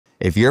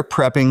If you're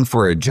prepping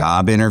for a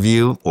job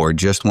interview or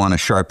just want to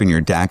sharpen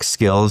your DAX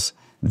skills,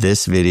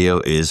 this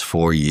video is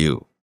for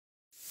you.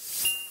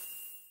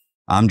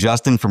 I'm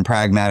Justin from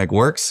Pragmatic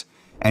Works,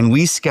 and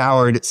we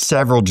scoured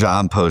several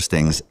job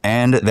postings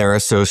and their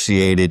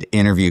associated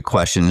interview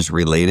questions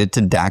related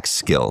to DAX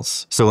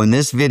skills. So in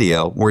this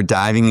video, we're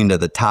diving into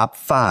the top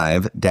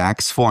 5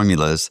 DAX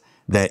formulas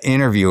that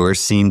interviewers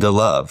seem to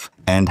love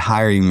and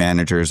hiring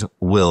managers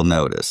will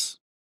notice.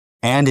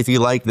 And if you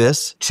like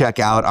this, check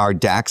out our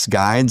DAX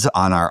guides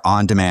on our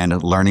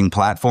on-demand learning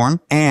platform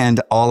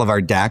and all of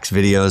our DAX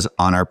videos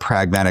on our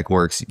Pragmatic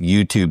Works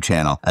YouTube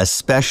channel,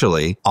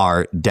 especially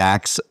our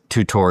DAX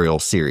tutorial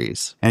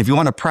series. And if you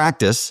want to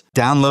practice,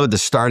 download the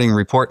starting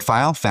report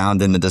file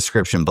found in the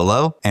description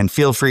below, and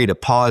feel free to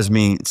pause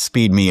me,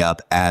 speed me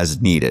up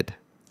as needed.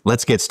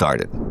 Let's get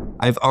started.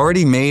 I've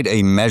already made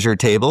a measure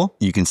table.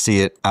 You can see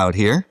it out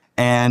here.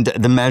 And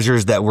the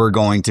measures that we're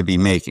going to be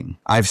making.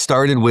 I've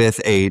started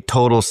with a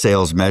total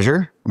sales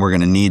measure. We're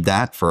going to need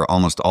that for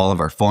almost all of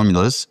our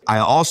formulas. I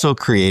also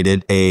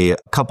created a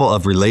couple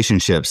of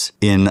relationships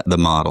in the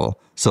model.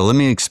 So let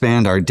me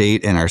expand our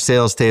date and our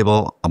sales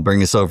table. I'll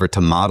bring us over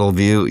to model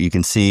view. You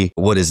can see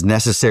what is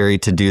necessary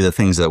to do the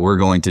things that we're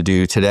going to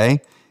do today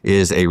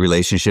is a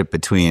relationship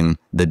between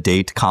the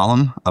date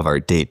column of our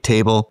date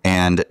table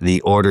and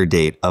the order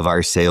date of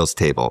our sales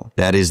table.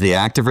 That is the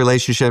active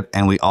relationship,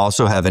 and we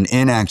also have an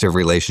inactive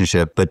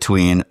relationship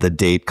between the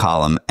date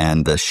column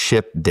and the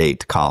ship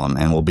date column,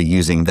 and we'll be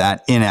using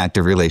that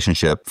inactive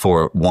relationship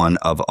for one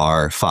of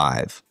our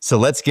 5. So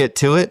let's get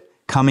to it.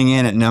 Coming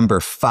in at number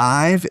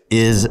 5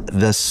 is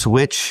the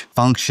switch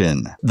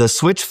function. The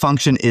switch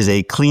function is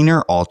a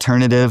cleaner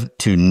alternative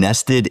to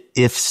nested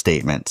if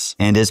statements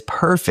and is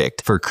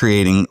perfect for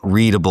creating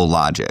readable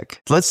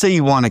logic. Let's say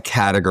you want to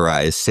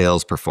categorize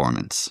sales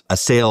performance. A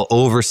sale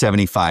over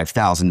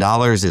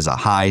 $75,000 is a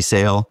high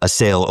sale. A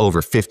sale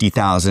over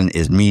 $50,000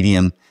 is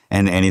medium,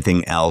 and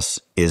anything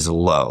else is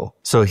low.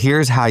 So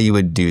here's how you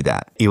would do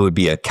that. It would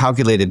be a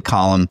calculated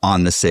column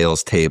on the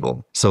sales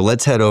table. So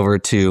let's head over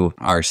to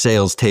our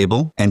sales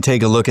table and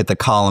take a look at the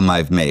column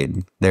I've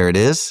made. There it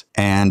is,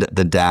 and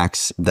the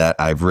DAX that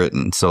I've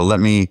written. So let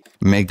me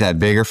make that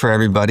bigger for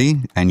everybody,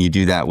 and you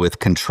do that with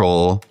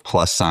Control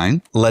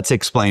 +. Let's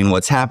explain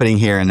what's happening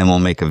here, and then we'll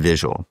make a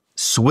visual.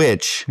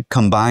 Switch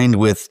combined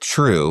with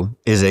true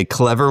is a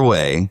clever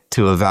way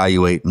to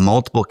evaluate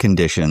multiple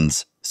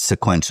conditions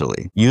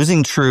sequentially.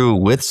 Using true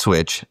with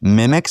switch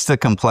mimics the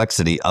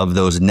complexity of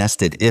those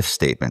nested if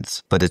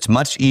statements, but it's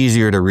much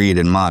easier to read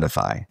and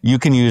modify. You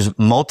can use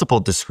multiple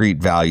discrete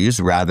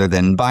values rather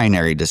than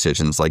binary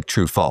decisions like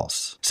true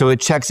false. So it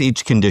checks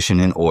each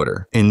condition in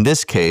order. In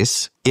this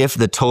case, if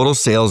the total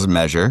sales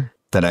measure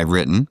that I've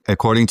written,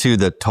 according to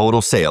the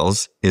total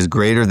sales, is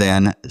greater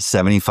than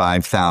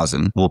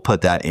 75,000, we'll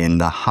put that in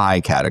the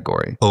high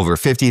category. Over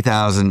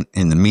 50,000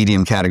 in the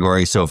medium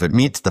category. So if it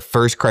meets the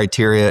first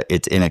criteria,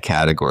 it's in a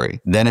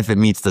category. Then if it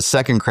meets the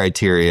second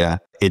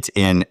criteria, it's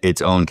in its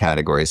own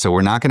category. So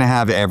we're not going to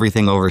have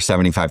everything over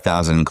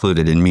 75,000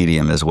 included in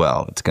medium as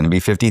well. It's going to be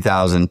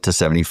 50,000 to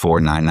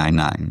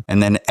 74,999.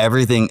 And then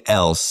everything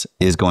else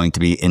is going to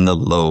be in the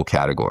low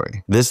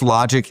category. This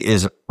logic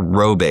is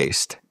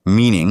row-based,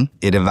 meaning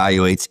it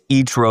evaluates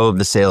each row of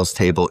the sales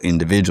table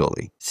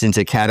individually. Since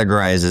it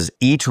categorizes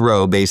each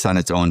row based on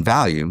its own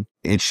value,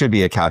 it should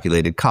be a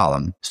calculated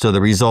column. So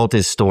the result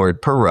is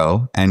stored per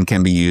row and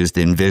can be used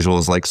in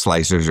visuals like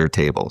slicers or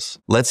tables.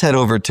 Let's head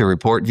over to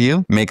report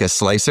view, make a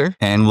slicer,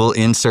 and we'll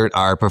insert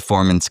our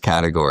performance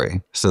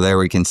category. So there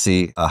we can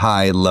see a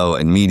high, low,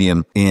 and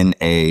medium in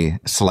a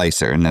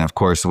slicer. And then of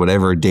course,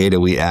 whatever data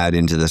we add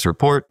into this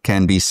report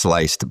can be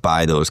sliced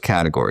by those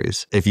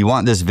categories. If you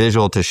want this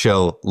visual to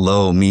show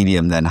low,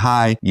 medium, then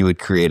high, you would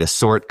create a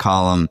sort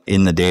column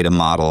in the data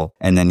model,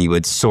 and then you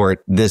would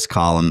sort this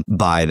column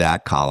by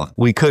that column.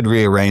 We could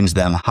rearrange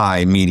them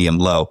high, medium,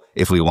 low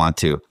if we want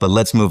to. But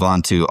let's move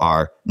on to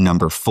our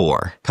number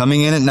 4.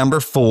 Coming in at number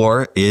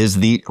 4 is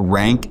the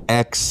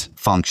RANKX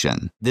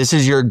function. This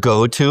is your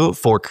go-to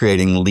for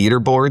creating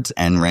leaderboards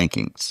and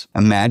rankings.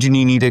 Imagine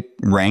you need to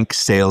rank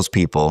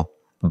salespeople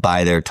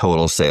by their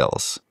total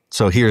sales.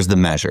 So here's the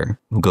measure.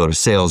 We'll go to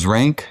sales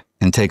rank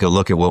and take a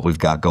look at what we've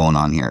got going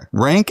on here.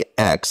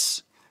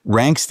 RANKX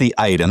ranks the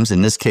items,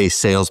 in this case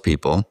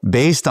salespeople,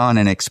 based on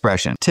an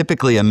expression,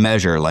 typically a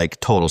measure like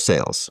total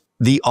sales.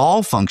 The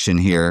all function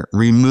here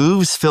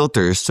removes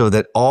filters so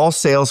that all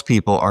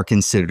salespeople are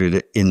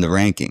considered in the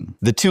ranking.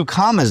 The 2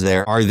 commas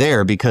there are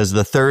there because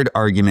the third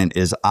argument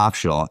is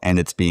optional and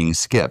it's being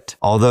skipped.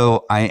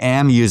 Although I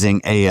am using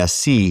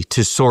ASC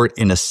to sort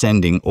in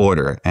ascending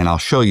order, and I'll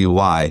show you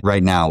why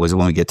right now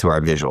when we get to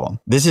our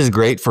visual. This is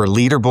great for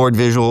leaderboard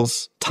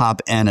visuals,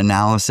 top-end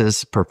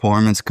analysis,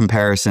 performance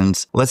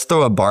comparisons. Let's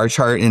throw a bar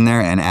chart in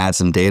there and add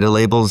some data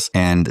labels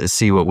and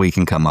see what we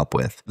can come up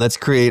with. Let's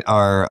create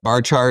our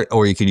bar chart,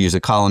 or you could use a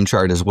column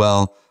chart as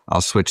well.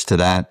 I'll switch to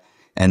that.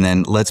 And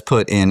then let's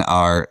put in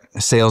our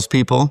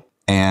salespeople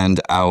and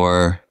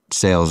our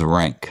sales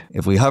rank.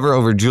 If we hover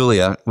over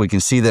Julia, we can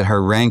see that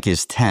her rank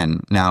is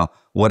 10. Now,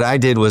 what I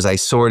did was I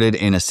sorted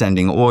in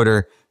ascending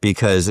order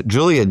because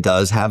Julia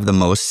does have the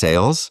most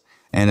sales.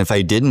 And if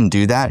I didn't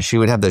do that, she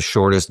would have the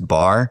shortest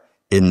bar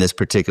in this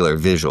particular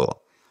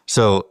visual.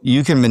 So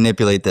you can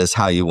manipulate this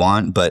how you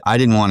want, but I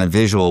didn't want a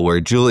visual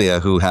where Julia,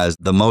 who has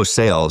the most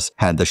sales,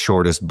 had the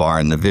shortest bar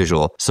in the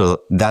visual.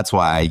 So that's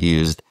why I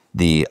used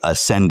the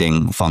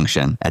ascending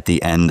function at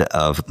the end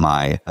of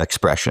my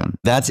expression.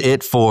 That's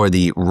it for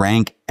the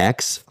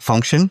RANKX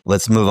function.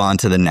 Let's move on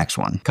to the next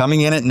one.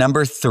 Coming in at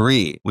number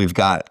 3, we've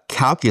got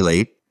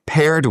calculate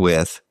paired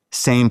with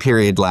same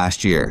period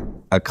last year,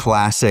 a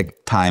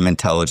classic time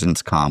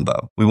intelligence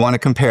combo. We want to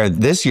compare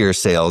this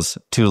year's sales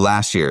to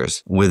last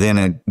year's within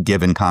a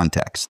given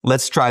context.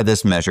 Let's try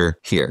this measure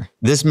here.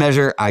 This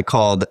measure I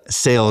called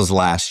sales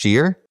last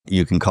year.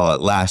 You can call it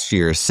last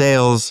year's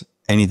sales,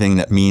 anything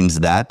that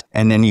means that.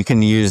 And then you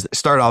can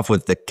start off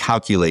with the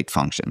calculate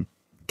function.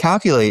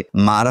 Calculate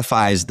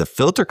modifies the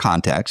filter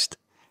context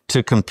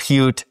to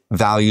compute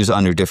values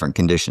under different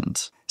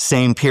conditions.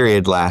 Same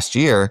period last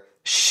year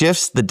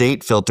shifts the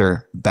date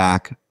filter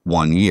back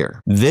 1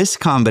 year. This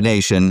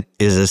combination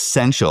is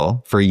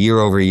essential for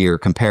year-over-year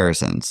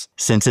comparisons.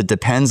 Since it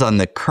depends on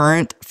the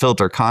current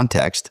filter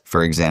context,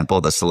 for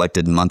example, the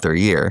selected month or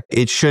year,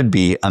 it should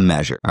be a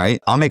measure, all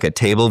right? I'll make a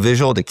table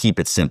visual to keep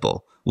it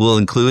simple. We'll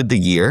include the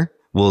year,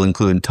 we'll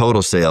include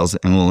total sales,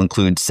 and we'll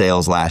include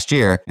sales last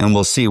year, and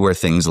we'll see where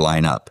things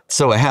line up.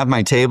 So I have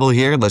my table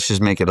here. Let's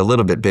just make it a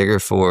little bit bigger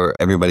for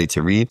everybody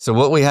to read. So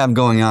what we have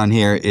going on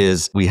here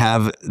is we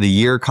have the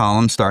year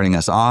column starting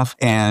us off,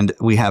 and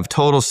we have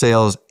total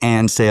sales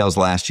and sales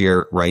last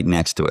year right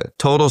next to it.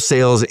 Total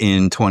sales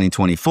in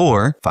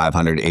 2024,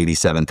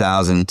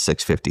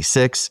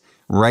 587,656.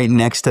 Right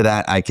next to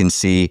that, I can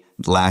see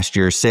last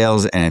year's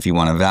sales, and if you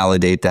want to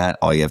validate that,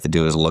 all you have to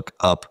do is look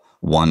up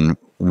one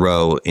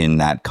row in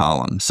that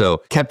column.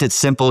 So kept it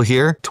simple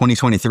here.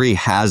 2023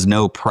 has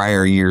no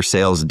prior year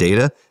sales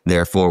data.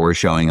 Therefore, we're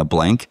showing a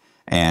blank.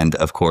 And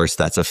of course,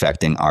 that's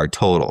affecting our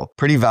total.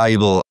 Pretty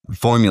valuable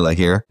formula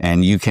here,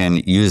 and you can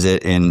use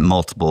it in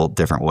multiple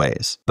different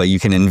ways. But you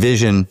can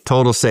envision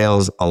total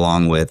sales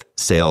along with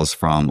sales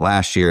from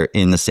last year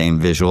in the same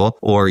visual,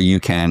 or you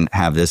can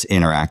have this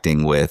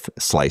interacting with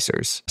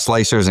slicers.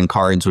 Slicers and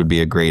cards would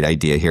be a great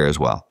idea here as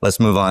well. Let's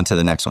move on to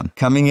the next one.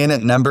 Coming in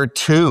at number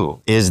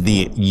 2 is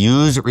the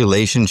use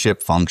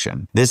relationship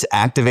function. This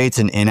activates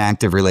an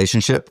inactive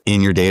relationship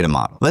in your data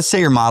model. Let's say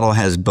your model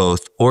has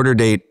both order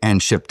date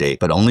and ship date,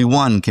 but only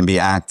one can be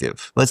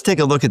active. Let's take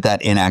a look at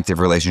that inactive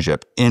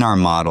relationship in our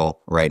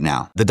model right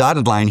now. The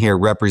dotted line here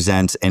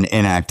represents an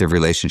inactive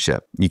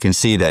relationship. You can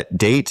see that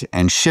date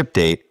and ship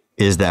date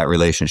is that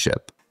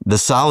relationship. The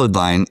solid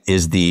line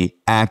is the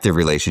active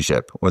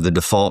relationship or the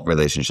default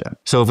relationship.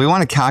 So if we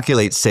want to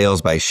calculate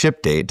sales by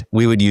ship date,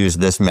 we would use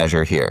this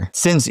measure here.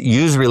 Since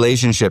use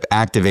relationship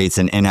activates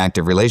an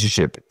inactive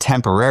relationship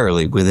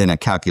temporarily within a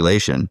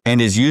calculation and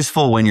is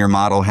useful when your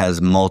model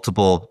has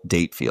multiple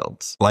date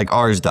fields, like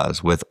ours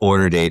does with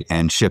order date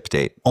and ship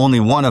date, only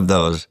one of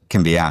those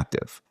can be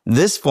active.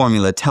 This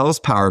formula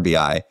tells Power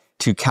BI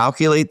to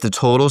calculate the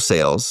total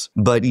sales,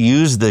 but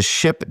use the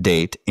ship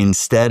date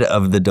instead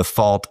of the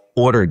default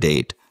order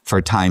date for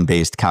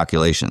time-based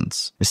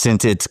calculations.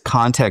 Since it's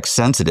context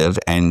sensitive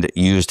and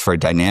used for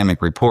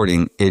dynamic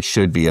reporting, it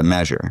should be a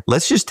measure.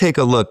 Let's just take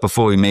a look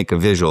before we make a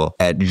visual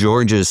at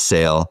George's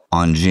sale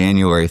on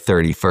January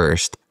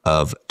 31st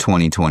of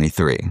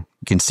 2023. You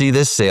can see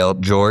this sale,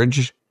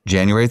 George,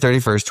 January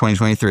 31st,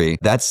 2023,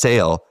 that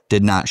sale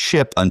did not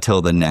ship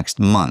until the next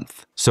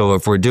month. So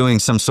if we're doing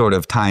some sort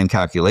of time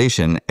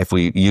calculation, if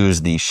we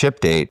use the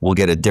ship date, we'll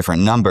get a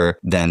different number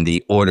than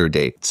the order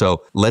date.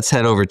 So let's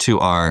head over to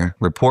our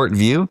report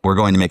view. We're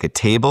going to make a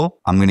table.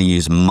 I'm going to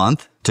use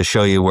month to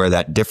show you where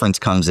that difference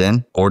comes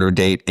in. Order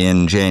date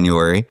in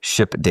January,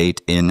 ship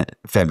date in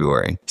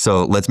February.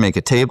 So let's make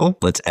a table.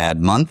 Let's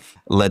add month.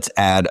 Let's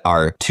add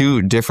our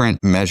two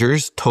different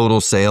measures,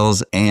 total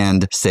sales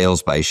and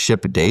sales by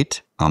ship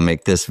date. I'll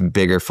make this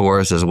bigger for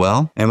us as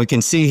well. And we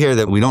can see here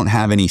that we don't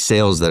have any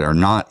sales that are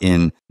not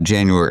in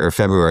January or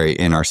February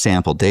in our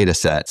sample data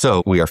set.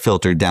 So we are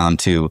filtered down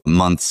to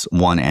months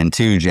 1 and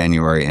 2,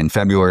 January and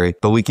February.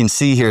 But we can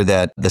see here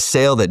that the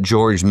sale that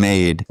George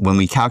made, when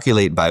we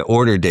calculate by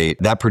order date,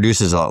 that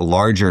produces a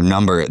larger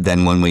number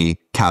than when we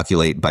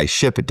calculate by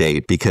ship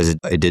date because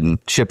it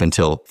didn't ship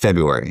until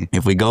February.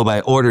 If we go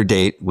by order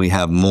date, we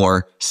have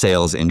more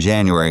sales in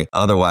January.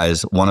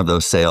 Otherwise, one of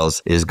those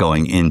sales is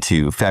going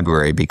into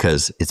February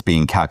because it's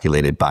being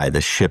calculated by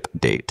the ship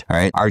date. All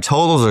right. Our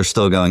totals are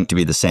still going to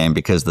be the same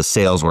because the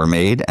sales were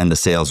made and the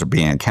sales are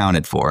being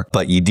accounted for.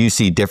 But you do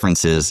see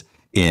differences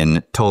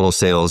in total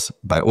sales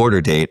by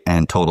order date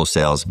and total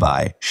sales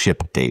by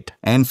ship date.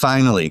 And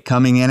finally,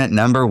 coming in at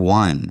number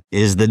 1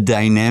 is the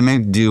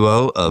dynamic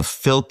duo of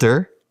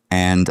filter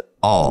and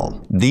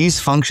all. These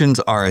functions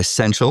are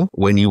essential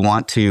when you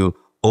want to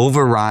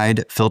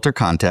override filter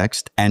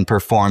context and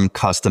perform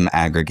custom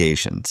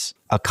aggregations,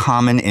 a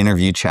common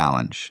interview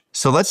challenge.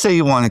 So let's say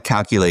you want to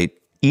calculate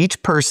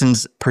each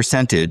person's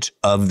percentage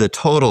of the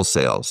total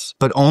sales,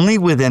 but only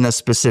within a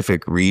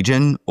specific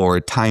region or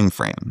time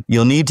frame.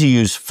 You'll need to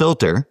use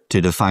filter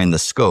to define the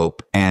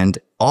scope and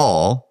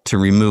all to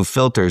remove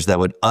filters that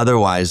would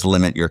otherwise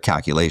limit your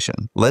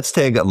calculation. Let's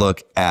take a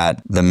look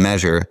at the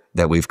measure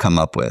that we've come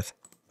up with.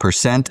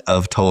 Percent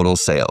of total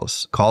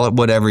sales. Call it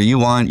whatever you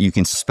want. You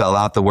can spell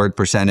out the word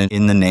percentage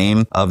in the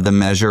name of the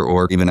measure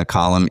or even a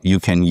column. You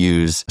can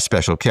use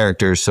special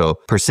characters. So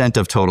percent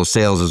of total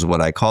sales is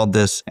what I called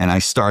this. And I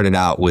started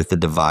out with the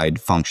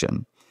divide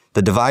function.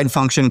 The divide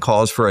function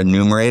calls for a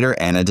numerator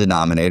and a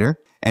denominator.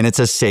 And it's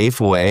a safe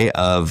way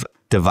of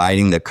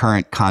dividing the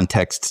current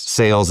context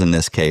sales in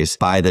this case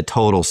by the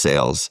total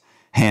sales,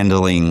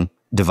 handling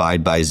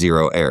divide by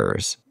zero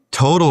errors.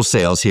 Total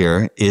sales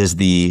here is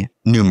the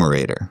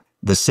numerator.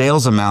 The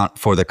sales amount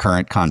for the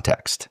current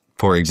context.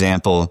 For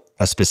example,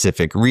 a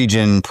specific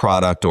region,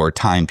 product, or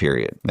time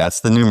period. That's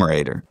the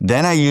numerator.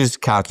 Then I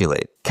used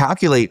calculate.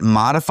 Calculate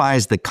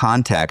modifies the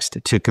context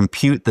to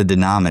compute the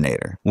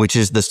denominator, which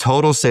is the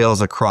total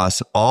sales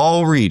across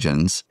all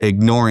regions,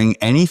 ignoring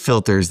any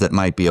filters that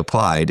might be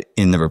applied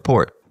in the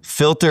report.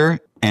 Filter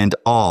and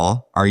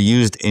all are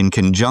used in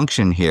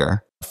conjunction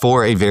here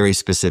for a very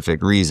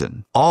specific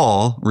reason.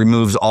 All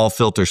removes all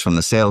filters from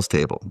the sales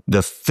table.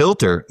 The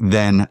filter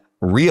then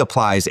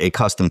reapplies a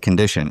custom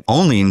condition,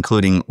 only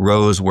including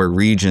rows where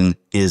region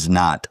is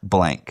not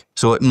blank.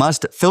 So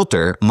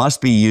filter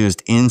must be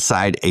used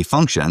inside a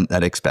function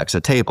that expects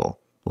a table,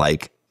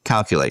 like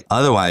calculate.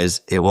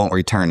 Otherwise, it won't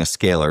return a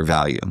scalar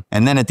value.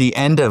 And then at the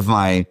end of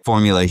my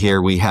formula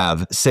here, we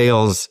have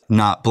sales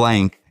not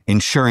blank,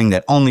 ensuring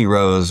that only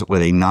rows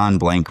with a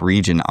non-blank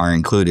region are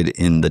included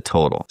in the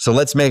total. So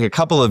let's make a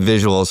couple of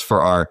visuals for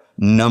our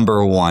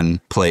number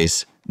one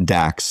place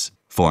DAX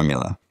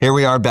formula. Here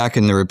we are back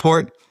in the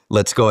report.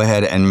 Let's go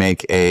ahead and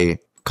make a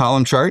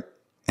column chart,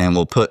 and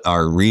we'll put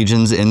our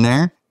regions in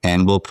there,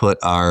 and we'll put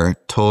our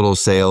total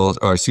sales,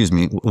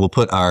 we'll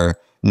put our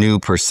new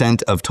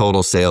percent of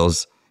total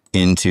sales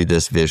into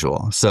this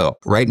visual. So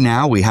right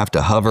now we have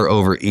to hover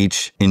over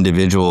each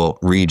individual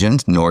region,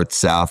 north,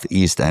 south,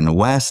 east, and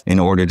west, in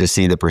order to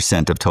see the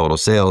percent of total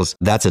sales.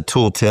 That's a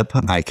tool tip.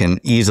 I can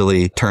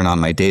easily turn on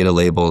my data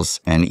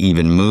labels and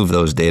even move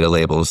those data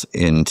labels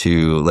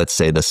into, let's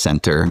say, the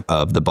center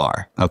of the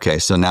bar. Okay,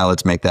 so now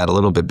let's make that a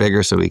little bit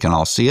bigger so we can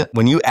all see it.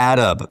 When you add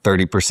up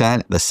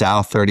 30%, the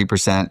south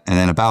 30%, and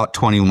then about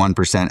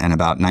 21% and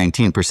about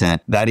 19%,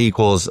 that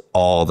equals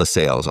all the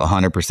sales,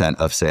 100%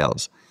 of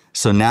sales.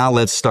 So now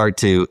let's start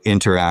to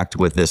interact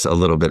with this a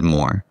little bit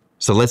more.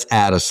 So let's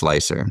add a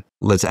slicer.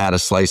 Let's add a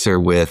slicer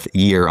with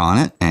year on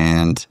it,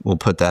 and we'll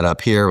put that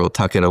up here. We'll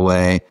tuck it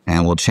away,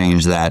 and we'll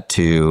change that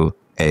to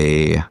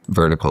a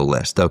vertical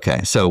list.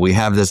 Okay, so we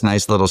have this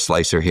nice little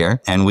slicer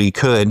here, and we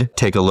could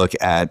take a look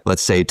at,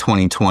 let's say,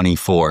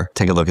 2024.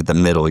 Take a look at the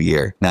middle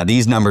year. Now,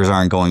 these numbers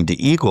aren't going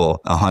to equal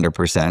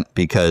 100%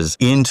 because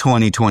in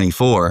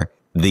 2024,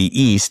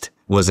 the East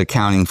was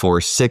accounting for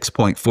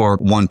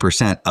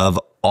 6.41% of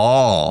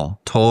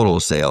all total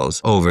sales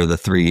over the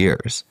 3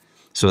 years.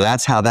 So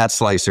that's how that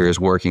slicer is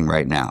working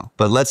right now.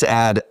 But let's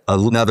add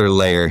another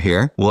layer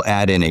here. We'll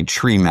add in a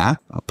tree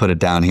map. I'll put it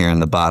down here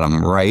in the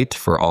bottom right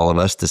for all of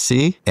us to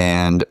see.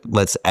 And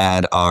let's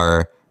add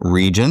our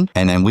region.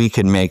 And then we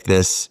can make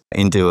this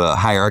into a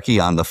hierarchy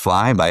on the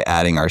fly by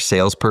adding our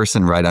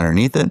salesperson right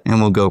underneath it.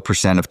 And we'll go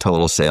percent of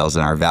total sales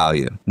in our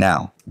value.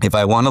 Now, if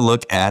I want to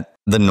look at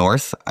the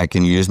north, I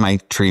can use my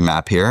tree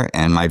map here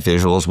and my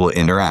visuals will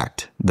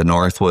interact. The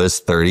north was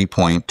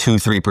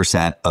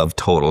 30.23% of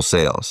total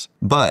sales.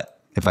 But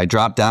if I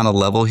drop down a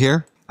level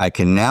here, I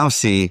can now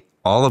see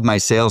all of my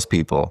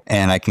salespeople,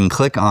 and I can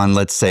click on,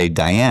 let's say,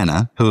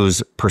 Diana,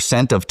 whose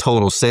percent of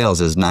total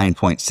sales is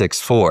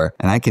 9.64,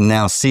 and I can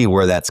now see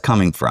where that's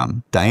coming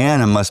from.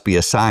 Diana must be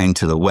assigned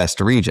to the West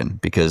region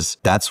because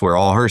that's where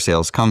all her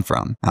sales come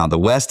from. Now, the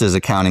West is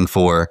accounting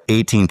for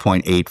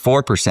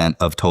 18.84%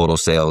 of total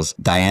sales.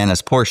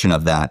 Diana's portion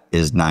of that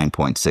is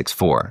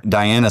 9.64.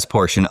 Diana's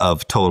portion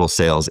of total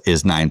sales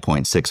is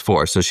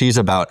 9.64, so she's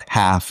about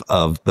half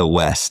of the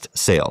West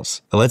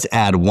sales. Let's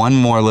add one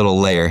more little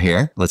layer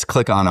here. Let's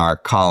click on our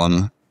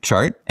column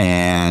chart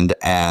and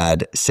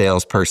add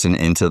salesperson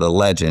into the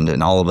legend.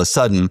 And all of a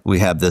sudden we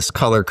have this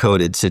color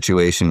coded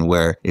situation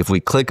where if we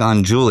click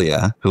on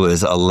Julia, who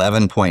is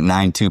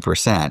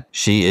 11.92%,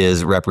 she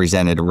is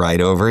represented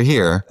right over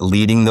here,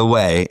 leading the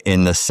way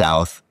in the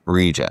South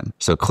region.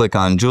 So click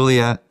on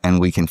Julia and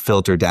we can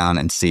filter down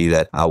and see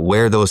that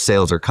where those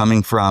sales are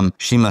coming from.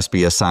 She must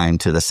be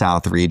assigned to the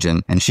South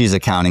region and she's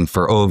accounting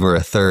for over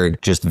a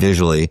third, just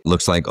visually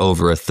looks like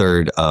over a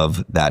third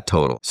of that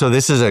total. So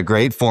this is a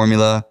great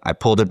formula. I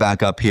pulled it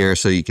back up here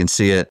so you can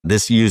see it.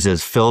 This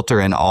uses filter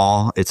and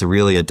all. It's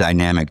really a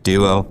dynamic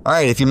duo. All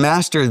right, if you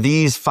master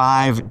these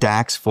 5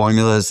 DAX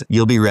formulas,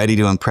 you'll be ready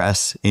to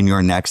impress in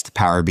your next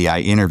Power BI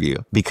interview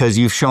because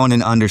you've shown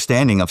an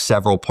understanding of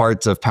several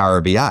parts of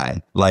Power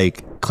BI, like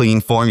like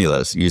clean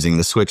formulas using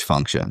the switch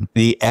function,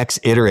 the X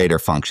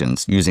iterator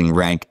functions using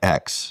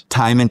RANKX,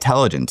 time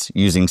intelligence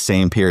using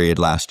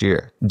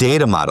SAMEPERIODLASTYEAR,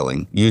 data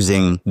modeling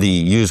using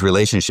the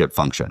USERELATIONSHIP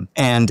function,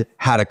 and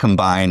how to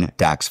combine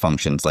DAX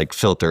functions like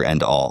filter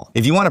and all.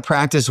 If you want to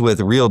practice with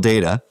real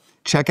data,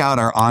 check out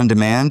our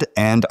on-demand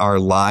and our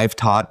live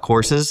taught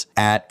courses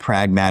at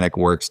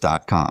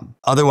pragmaticworks.com.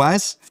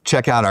 Otherwise,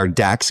 check out our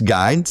DAX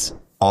guides,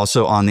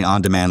 also on the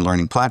on-demand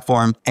learning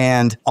platform,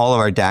 and all of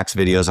our DAX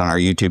videos on our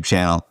YouTube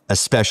channel,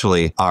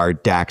 especially our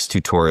DAX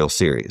tutorial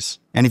series.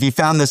 And if you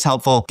found this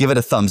helpful, give it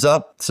a thumbs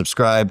up,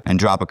 subscribe, and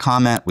drop a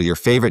comment with your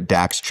favorite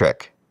DAX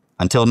trick.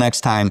 Until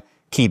next time,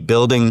 keep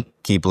building,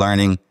 keep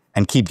learning,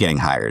 and keep getting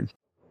hired.